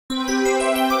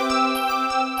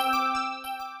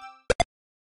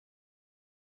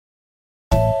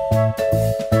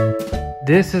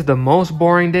This is the most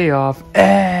boring day off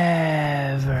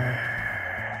ever.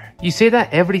 You say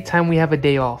that every time we have a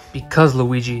day off. Because,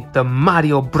 Luigi, the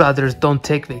Mario brothers don't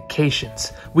take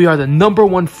vacations. We are the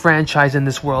 #1 franchise in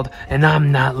this world, and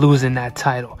I'm not losing that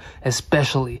title.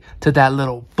 Especially to that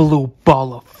little blue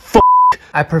ball of f***.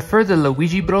 I prefer the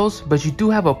Luigi bros, but you do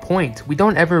have a point. We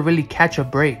don't ever really catch a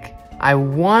break. I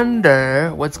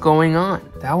wonder what's going on.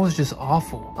 That was just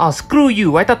awful. Oh, screw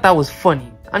you. I thought that was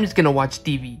funny. I'm just gonna watch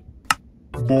TV.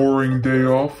 Boring day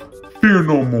off? Fear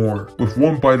no more. With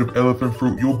one bite of elephant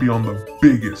fruit, you'll be on the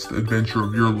biggest adventure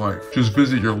of your life. Just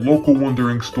visit your local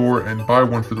Wondering store and buy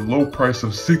one for the low price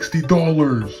of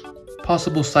 $60.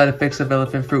 Possible side effects of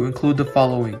elephant fruit include the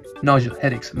following: nausea,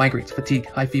 headaches, migraines, fatigue,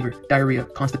 high fever, diarrhea,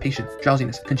 constipation,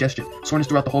 drowsiness, congestion, soreness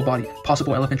throughout the whole body,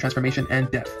 possible elephant transformation, and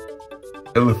death.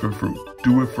 Elephant fruit.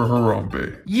 Do it for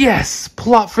Harambe. Yes!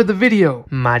 Plot for the video!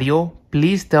 Mario,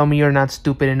 please tell me you're not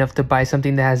stupid enough to buy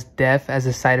something that has death as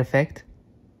a side effect.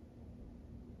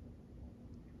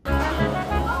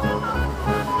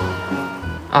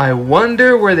 I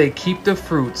wonder where they keep the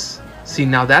fruits. See,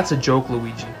 now that's a joke,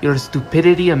 Luigi. Your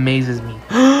stupidity amazes me.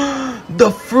 The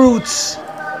fruits!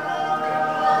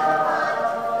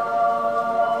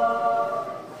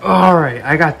 Alright,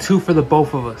 I got 2 for the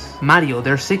both of us. Mario,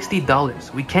 they're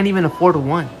 $60. We can't even afford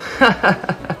one.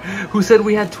 Who said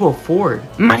we had to afford?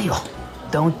 Mario,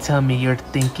 don't tell me you're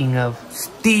thinking of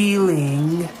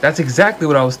stealing. That's exactly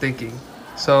what I was thinking.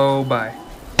 So, bye.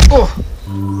 Oh!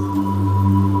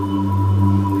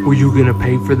 Were you gonna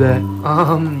pay for that?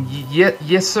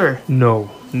 Yes, sir. No,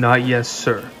 not yes,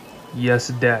 sir. Yes,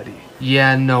 daddy.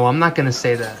 Yeah, no, I'm not gonna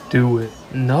say that. Do it.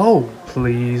 No,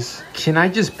 please. Can I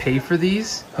just pay for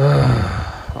these?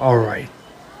 Alright.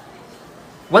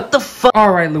 What the fuck?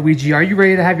 Alright, Luigi, are you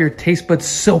ready to have your taste buds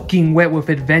soaking wet with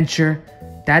adventure?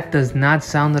 That does not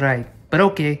sound right, but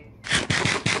okay.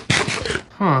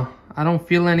 Huh, I don't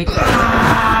feel any...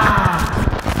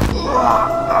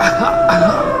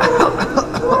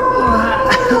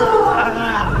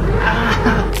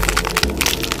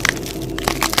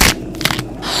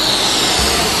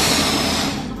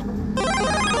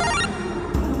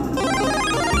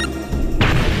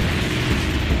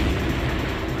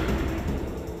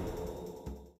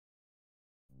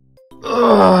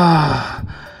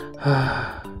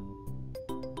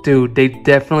 Dude, they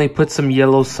definitely put some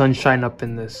yellow sunshine up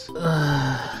in this.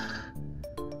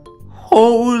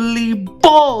 Holy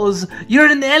balls! You're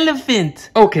an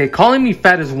elephant! Okay, calling me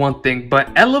fat is one thing,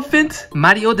 but elephant?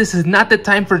 Mario, this is not the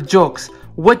time for jokes.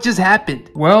 What just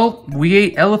happened? Well, we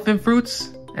ate elephant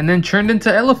fruits and then turned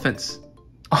into elephants.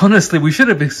 Honestly, we should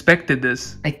have expected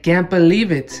this. I can't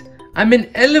believe it. I'm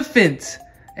an elephant!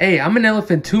 Hey, I'm an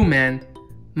elephant too, man.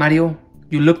 Mario,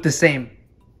 you look the same.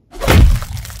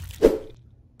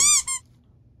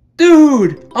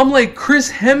 Dude, I'm like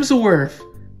Chris Hemsworth.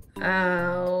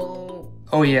 Ow.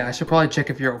 Oh yeah, I should probably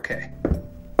check if you're okay.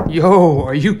 Yo,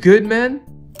 are you good, man?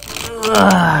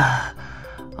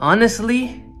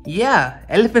 Honestly, yeah,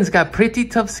 elephants got pretty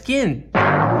tough skin.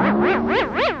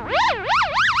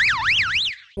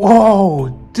 Whoa,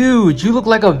 dude, you look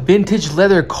like a vintage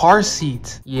leather car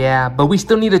seat. Yeah, but we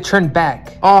still need to turn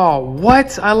back. Oh,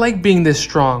 what? I like being this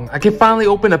strong. I can finally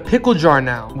open a pickle jar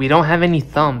now. We don't have any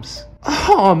thumbs.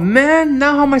 Oh man,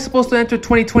 now how am I supposed to enter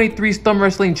 2023's Thumb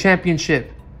Wrestling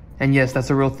Championship? And yes, that's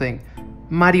a real thing.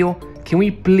 Mario, can we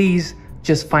please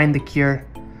just find the cure?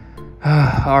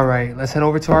 Alright, let's head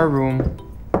over to our room.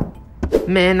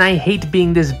 Man, I hate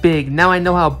being this big. Now I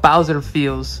know how Bowser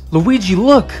feels. Luigi,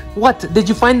 look! What? Did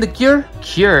you find the cure?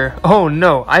 Cure? Oh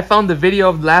no, I found the video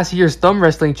of last year's Thumb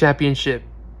Wrestling Championship.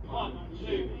 1,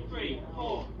 2, 3,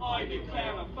 4, I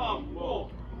declare a thumb war.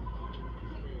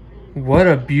 What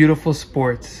a beautiful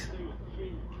sport.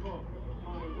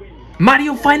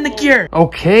 Mario, find the cure!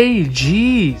 Okay,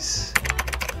 jeez.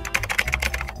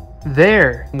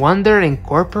 There, Wonder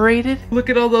Incorporated? Look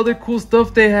at all the other cool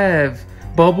stuff they have.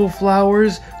 Bubble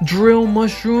flowers, drill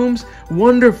mushrooms,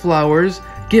 wonder flowers.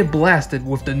 Get blasted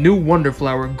with the new wonder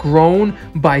flower grown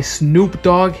by Snoop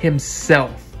Dogg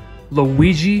himself.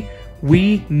 Luigi,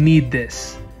 we need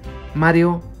this.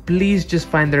 Mario, please just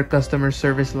find their customer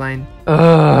service line.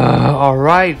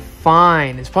 Alright,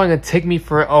 fine. It's probably gonna take me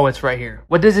for... Oh, it's right here.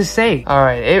 What does it say?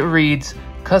 Alright, it reads,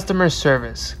 customer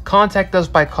service. Contact us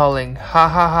by calling. Ha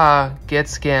ha ha. Get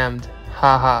scammed.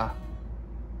 Ha ha.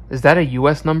 Is that a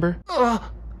US number?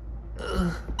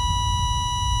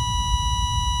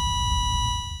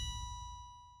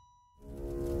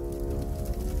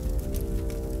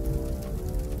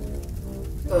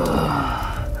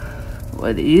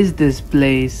 What is this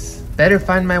place? Better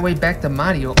find my way back to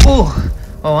Mario. Oh,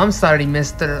 I'm sorry,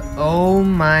 mister. Oh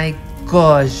my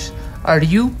gosh. Are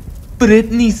you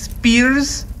Britney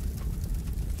Spears?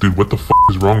 Dude, what the f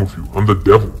is wrong with you? I'm the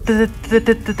devil.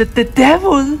 The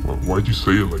devil? Why'd you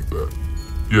say it like that?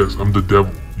 Yes, I'm the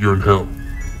devil. You're in hell.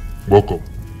 Welcome.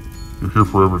 You're here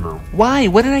forever now. Why?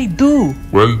 What did I do?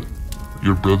 Well,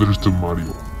 your brothers to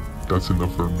Mario. That's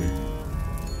enough for me.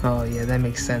 Oh yeah, that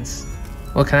makes sense.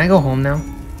 Well, can I go home now?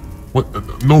 What?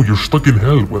 No, you're stuck in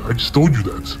hell. What? I just told you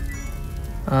that.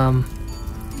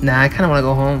 Nah, I kind of want to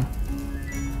go home.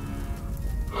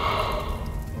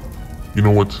 You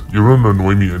know what? You're gonna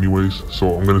annoy me anyways,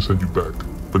 so I'm gonna send you back.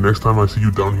 But next time I see you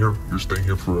down here, you're staying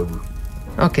here forever.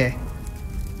 Okay.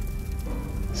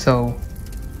 So,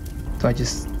 do I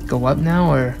just go up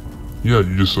now, or? Yeah,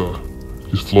 you just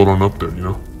float on up there, you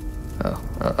know? Oh,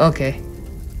 okay.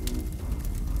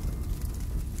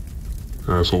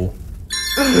 Asshole.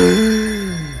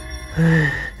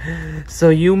 So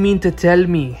you mean to tell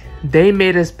me they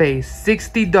made us pay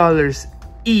 $60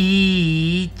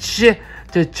 each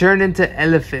to turn into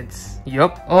elephants?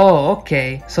 Yup. Oh,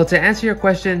 okay. So to answer your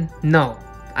question, no,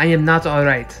 I am not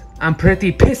alright. I'm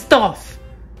pretty pissed off.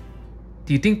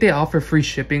 Do you think they offer free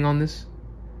shipping on this?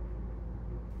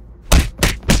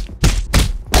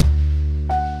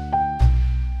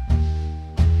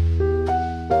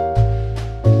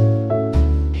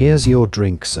 Here's your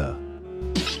drink, sir.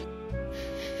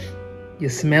 You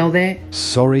smell that?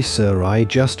 Sorry, sir, I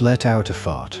just let out a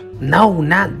fart. No,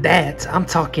 not that. I'm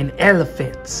talking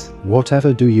elephants.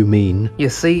 Whatever do you mean? You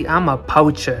see, I'm a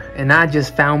poacher, and I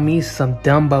just found me some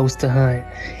Dumbos to hunt.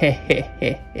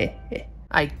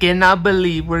 I cannot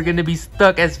believe we're gonna be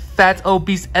stuck as fat,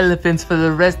 obese elephants for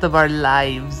the rest of our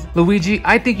lives. Luigi,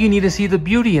 I think you need to see the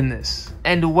beauty in this.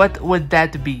 And what would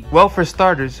that be? Well, for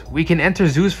starters, we can enter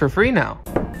zoos for free now.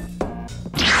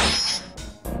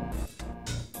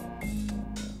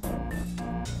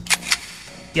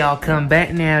 Y'all come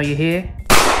back now, you hear?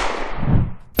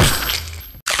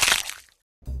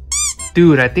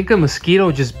 Dude, I think a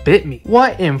mosquito just bit me.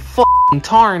 What in f***ing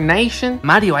tarnation?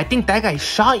 Mario, I think that guy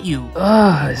shot you.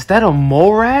 Ugh, is that a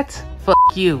mole rat?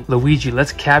 Fuck you. Luigi,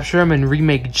 let's capture him and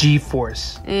remake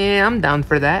G-Force. I'm down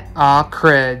for that. Aw,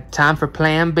 crud. Time for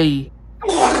plan B.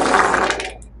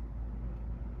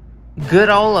 Good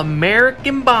old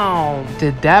American bomb.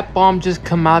 Did that bomb just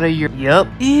come out of your... Yup.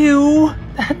 Ew.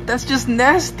 That's just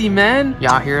nasty, man.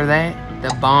 Y'all hear that?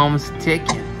 The bomb's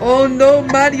ticking. Oh no,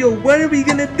 Mario, what are we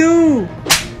gonna do?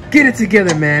 Get it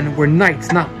together, man. We're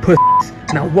knights, not pussies.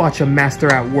 Now watch a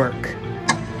master at work.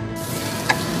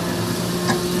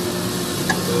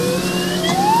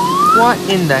 What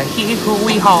in the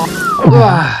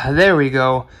hee-hoo-wee-haw? There we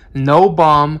go. No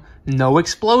bomb, no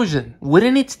explosion.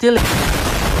 Wouldn't it still...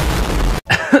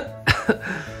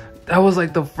 That was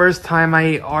like the first time I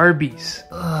ate Arby's.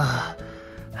 Ugh.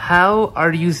 How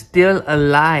are you still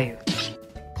alive?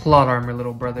 Plot armor,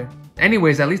 little brother.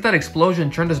 Anyways, at least that explosion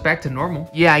turned us back to normal.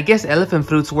 Yeah, I guess elephant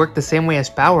fruits work the same way as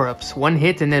power-ups. One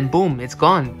hit and then boom, it's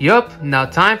gone. Yup, now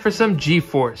time for some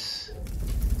G-Force.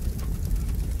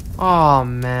 Oh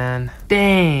man.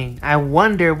 Dang, I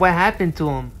wonder what happened to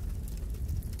him.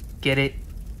 Get it?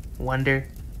 Wonder?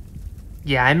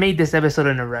 Yeah, I made this episode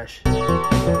in a rush.